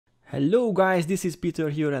Hello guys, this is Peter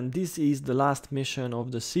here and this is the last mission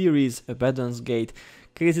of the series Abaddon's Gate.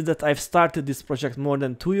 Crazy that I've started this project more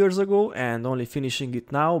than 2 years ago and only finishing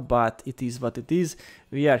it now, but it is what it is.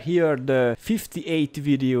 We are here, the 58th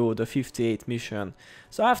video, the 58th mission.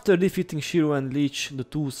 So after defeating Shiro and Leech, the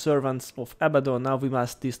two servants of Abaddon, now we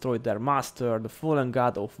must destroy their master, the fallen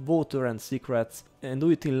god of water and secrets, and do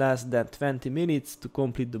it in less than 20 minutes to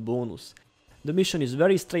complete the bonus. The mission is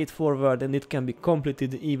very straightforward and it can be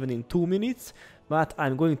completed even in 2 minutes, but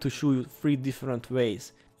I'm going to show you 3 different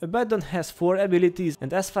ways. Abaddon has 4 abilities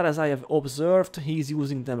and as far as I have observed, he is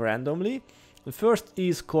using them randomly. The first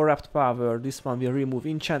is Corrupt Power. This one will remove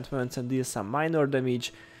enchantments and deal some minor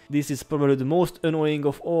damage. This is probably the most annoying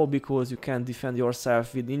of all because you can't defend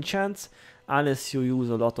yourself with enchants unless you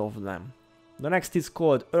use a lot of them. The next is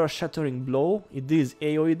called Earth-Shattering Blow. It deals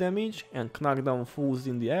AoE damage and knock down foes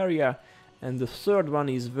in the area. And the third one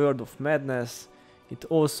is Word of Madness. It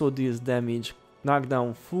also deals damage, knock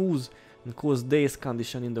down foes and cause dazed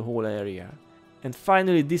condition in the whole area. And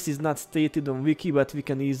finally, this is not stated on wiki, but we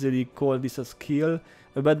can easily call this a skill.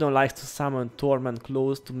 Abaddon likes to summon Torment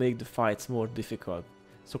Claws to make the fights more difficult.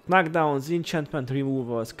 So knockdowns, enchantment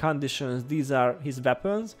removals, conditions, these are his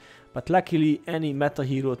weapons, but luckily any meta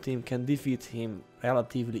hero team can defeat him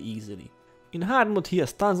relatively easily. In hard mode he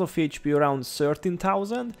has tons of HP, around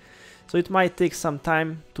 13,000. So it might take some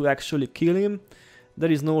time to actually kill him.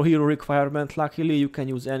 There is no hero requirement, luckily you can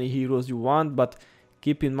use any heroes you want, but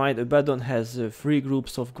keep in mind Abaddon has 3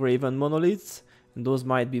 groups of Graven Monoliths, and those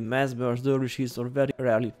might be Mesmers, Dervishes or very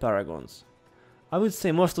rarely Paragons. I would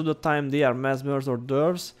say most of the time they are Mesmers or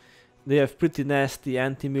Dervs. They have pretty nasty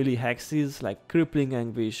anti-melee hexes like Crippling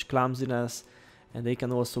Anguish, Clumsiness, and they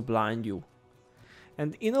can also blind you.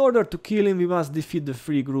 And in order to kill him we must defeat the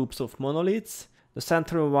 3 groups of Monoliths. The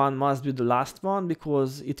central one must be the last one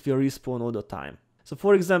because it will respawn all the time. So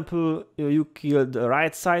for example, you kill the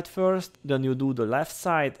right side first, then you do the left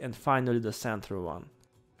side and finally the central one.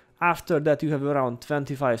 After that you have around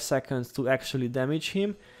 25 seconds to actually damage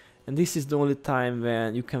him, and this is the only time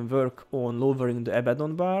when you can work on lowering the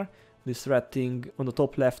Abaddon bar, this red thing on the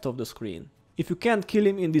top left of the screen. If you can't kill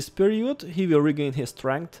him in this period, he will regain his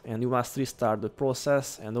strength and you must restart the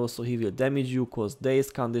process, and also he will damage you, cause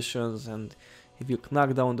dazed conditions, and he will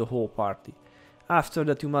knock down the whole party. After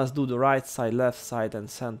that you must do the right side, left side and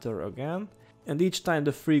center again. And each time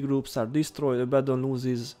the 3 groups are destroyed, Abaddon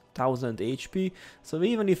loses 1000 HP. So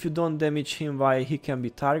even if you don't damage him while he can be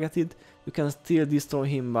targeted, you can still destroy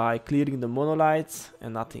him by clearing the monolites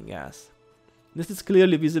and nothing else. This is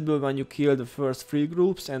clearly visible when you kill the first 3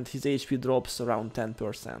 groups and his HP drops around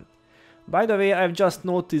 10%. By the way, I've just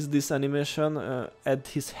noticed this animation at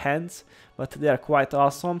his hands, but they are quite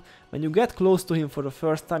awesome. When you get close to him for the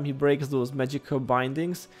first time, he breaks those magical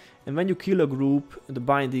bindings, and when you kill a group, the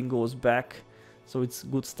binding goes back, so it's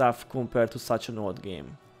good stuff compared to such an old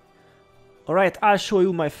game. Alright, I'll show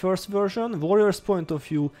you my first version, warrior's point of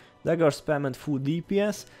view, dagger spam and full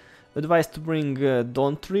DPS. Advice to bring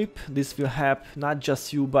Don't Trip. This will help not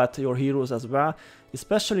just you but your heroes as well.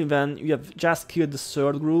 Especially when you have just killed the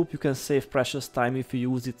 3rd group, you can save precious time if you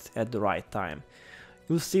use it at the right time.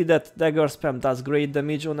 You'll see that dagger spam does great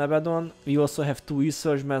damage on Abaddon. We also have 2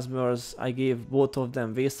 E-Surge Mesmers, I gave both of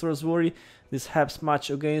them Waster's Worry. This helps much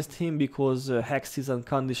against him because hexes and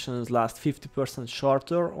conditions last 50%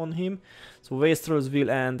 shorter on him, so Wasters will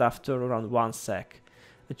end after around 1 sec.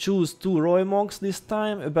 I choose 2 Roy Monks this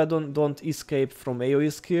time. Abaddon don't escape from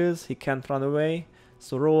AoE skills, he can't run away.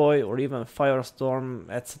 So Roy or even Firestorm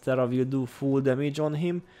etc. will do full damage on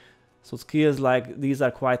him. So skills like these are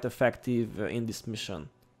quite effective in this mission.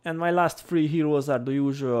 And my last 3 heroes are the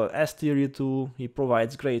usual ST Ritu, he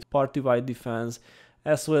provides great party-wide defense,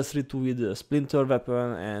 SOS Ritu with a splinter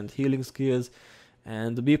weapon and healing skills,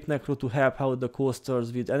 and the Beep Necro to help out the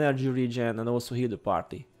coasters with energy regen and also heal the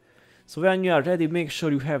party. So when you are ready, make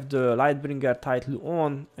sure you have the Lightbringer title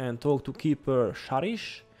on and talk to Keeper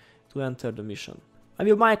Sharish to enter the mission. I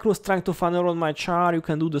will micro Strength of Honor on my char. You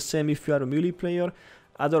can do the same if you are a melee player,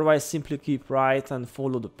 otherwise simply keep right and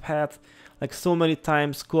follow the path. Like so many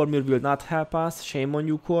times, Cormyr will not help us, shame on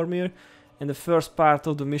you Cormyr. And the first part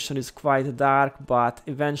of the mission is quite dark, but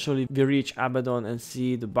eventually we reach Abaddon and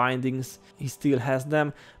see the bindings, he still has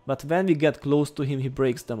them, but when we get close to him he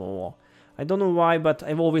breaks them all. I don't know why, but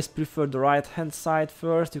I've always preferred the right hand side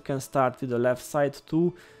first. You can start with the left side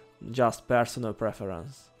too, just personal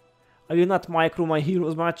preference. I will not micro my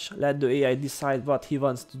heroes much, let the AI decide what he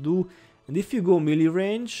wants to do, and if you go melee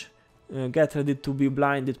range, get ready to be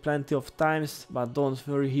blinded plenty of times, but don't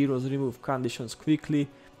worry, heroes remove conditions quickly,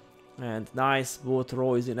 and nice, both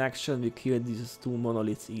Roy is in action, we killed these 2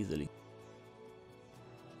 monoliths easily.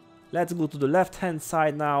 Let's go to the left hand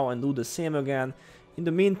side now and do the same again. In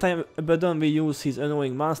the meantime, Abaddon will use his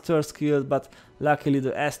annoying monster skill, but luckily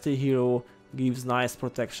the ST hero gives nice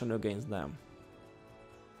protection against them.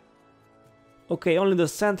 Okay, only the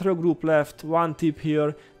central group left. One tip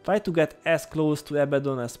here, try to get as close to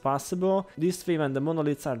Abaddon as possible. This way when the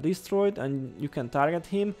monoliths are destroyed and you can target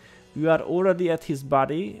him, you are already at his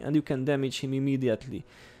body and you can damage him immediately.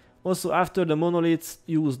 Also, after the monoliths,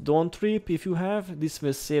 use Don't Trip if you have. This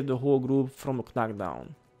will save the whole group from a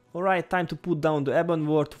knockdown. Alright, time to put down the Abaddon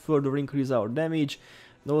ward to further increase our damage.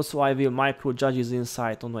 And also I will micro Judge's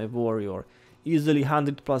Insight on my warrior. Easily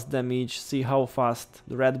 100 plus damage, see how fast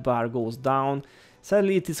the red bar goes down.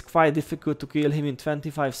 Sadly it is quite difficult to kill him in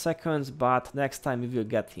 25 seconds, but next time we will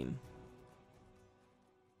get him.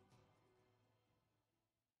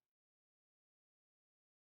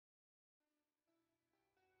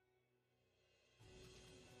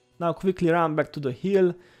 Now quickly run back to the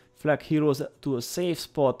hill, flag heroes to a safe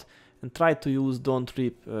spot and try to use Don't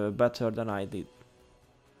Trip better than I did.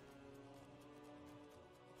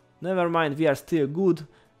 Never mind, we are still good,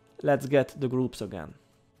 let's get the groups again.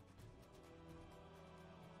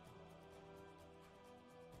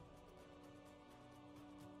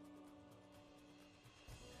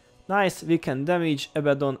 Nice, we can damage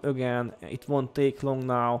Abaddon again, it won't take long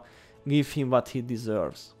now, give him what he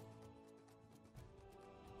deserves.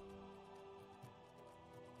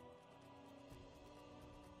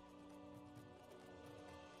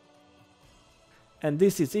 And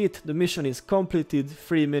this is it, the mission is completed,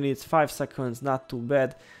 3 minutes 5 seconds, not too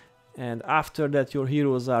bad. And after that your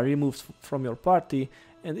heroes are removed from your party.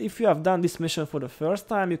 And if you have done this mission for the first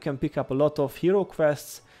time, you can pick up a lot of hero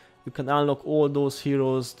quests. You can unlock all those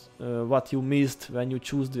heroes what you missed when you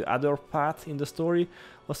choose the other path in the story.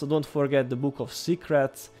 Also don't forget the Book of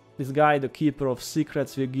Secrets. This guy, the Keeper of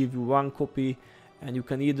Secrets, will give you 1 copy. And you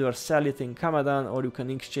can either sell it in Abaddon or you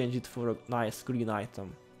can exchange it for a nice green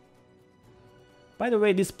item. By the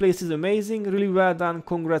way, this place is amazing, really well done,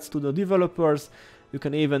 congrats to the developers. You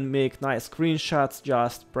can even make nice screenshots,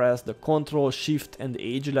 just press the Ctrl, Shift and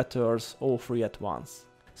H letters, all 3 at once.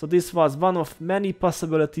 So this was one of many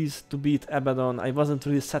possibilities to beat Abaddon. I wasn't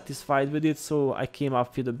really satisfied with it, so I came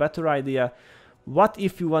up with a better idea. What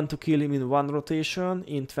if you want to kill him in 1 rotation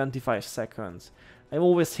in 25 seconds? I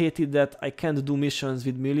always hated that I can't do missions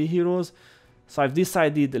with melee heroes, so I've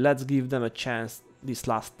decided let's give them a chance this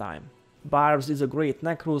last time. Barbs is a great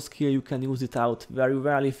necro skill, you can use it out very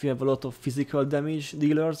well if you have a lot of physical damage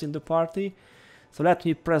dealers in the party. So let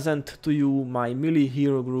me present to you my melee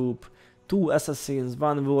hero group, 2 assassins,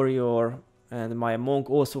 1 warrior, and my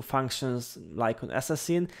monk also functions like an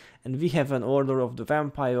assassin, and we have an order of the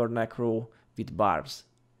vampire necro with barbs.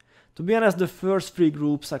 To be honest, the first 3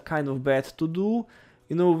 groups are kind of bad to do.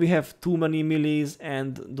 You know, we have too many melees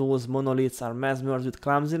and those monoliths are mesmerized with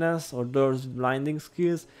clumsiness or those with blinding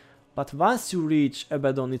skills. But once you reach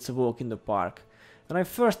Abaddon, it's a walk in the park. When I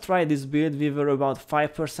first tried this build, we were about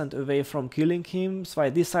 5% away from killing him, so I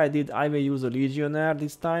decided I will use a Legionnaire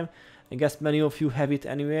this time. I guess many of you have it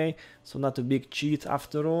anyway, so not a big cheat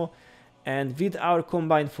after all. And with our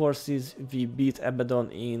combined forces, we beat Abaddon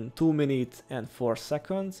in 2 minutes and 4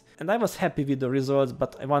 seconds. And I was happy with the results,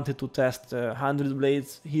 but I wanted to test 100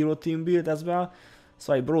 Blades hero team build as well,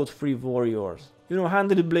 so I brought 3 warriors. You know,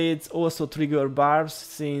 100 Blades also trigger Barbs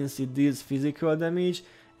since it deals physical damage,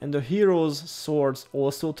 and the hero's swords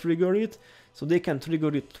also trigger it, so they can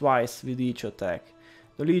trigger it twice with each attack.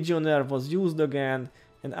 The Legionnaire was used again,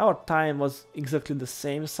 and our time was exactly the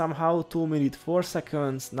same somehow, 2 minutes 4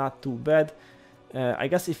 seconds, not too bad. I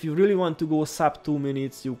guess if you really want to go sub 2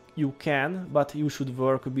 minutes you can, but you should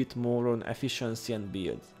work a bit more on efficiency and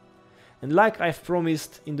build. And like I've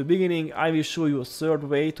promised in the beginning, I will show you a third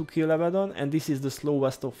way to kill Abaddon, and this is the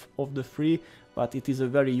slowest of the 3, but it is a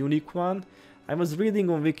very unique one. I was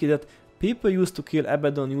reading on Wiki that people used to kill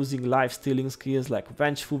Abaddon using lifestealing skills like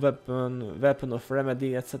Vengeful Weapon, Weapon of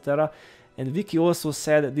Remedy, etc. And Wiki also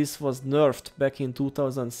said this was nerfed back in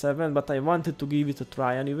 2007, but I wanted to give it a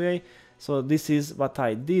try anyway, so this is what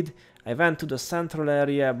I did. I went to the central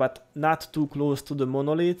area, but not too close to the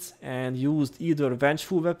monoliths, and used either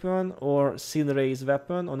Vengeful Weapon or Sinray's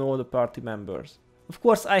Weapon on all the party members. Of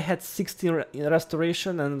course, I had 16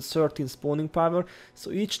 restoration and 13 spawning power, so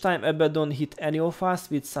each time Abaddon hit any of us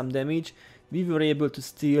with some damage, we were able to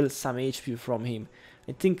steal some HP from him.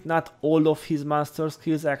 I think not all of his monster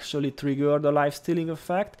skills actually trigger the lifestealing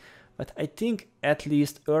effect, but I think at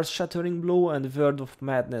least Earth-Shattering Blow and Word of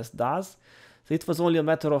Madness does. So it was only a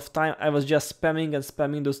matter of time. I was just spamming and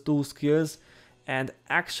spamming those 2 skills, and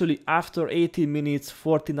actually after 18 minutes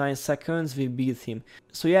 49 seconds we beat him.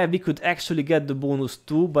 So yeah, we could actually get the bonus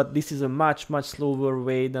too, but this is a much slower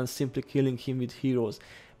way than simply killing him with heroes.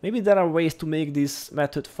 Maybe there are ways to make this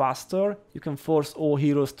method faster. You can force all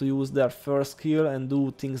heroes to use their first skill and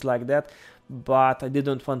do things like that, but I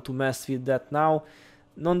didn't want to mess with that now.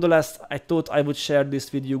 Nonetheless, I thought I would share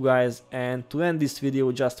this with you guys, and to end this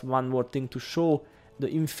video, just one more thing to show: the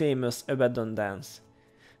infamous Abaddon dance.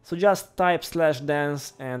 So just type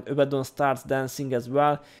 /dance and Abaddon starts dancing as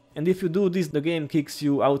well, and if you do this the game kicks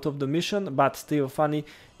you out of the mission, but still funny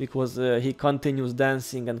because he continues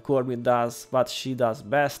dancing and Corby does what she does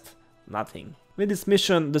best: nothing. With this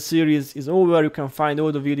mission the series is over. You can find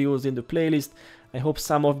all the videos in the playlist. I hope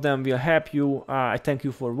some of them will help you. I thank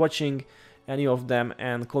you for watching any of them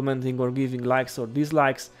and commenting or giving likes or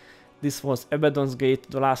dislikes. This was Abaddon's Gate,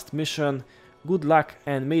 the last mission. Good luck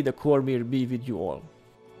and may the Cormyr be with you all.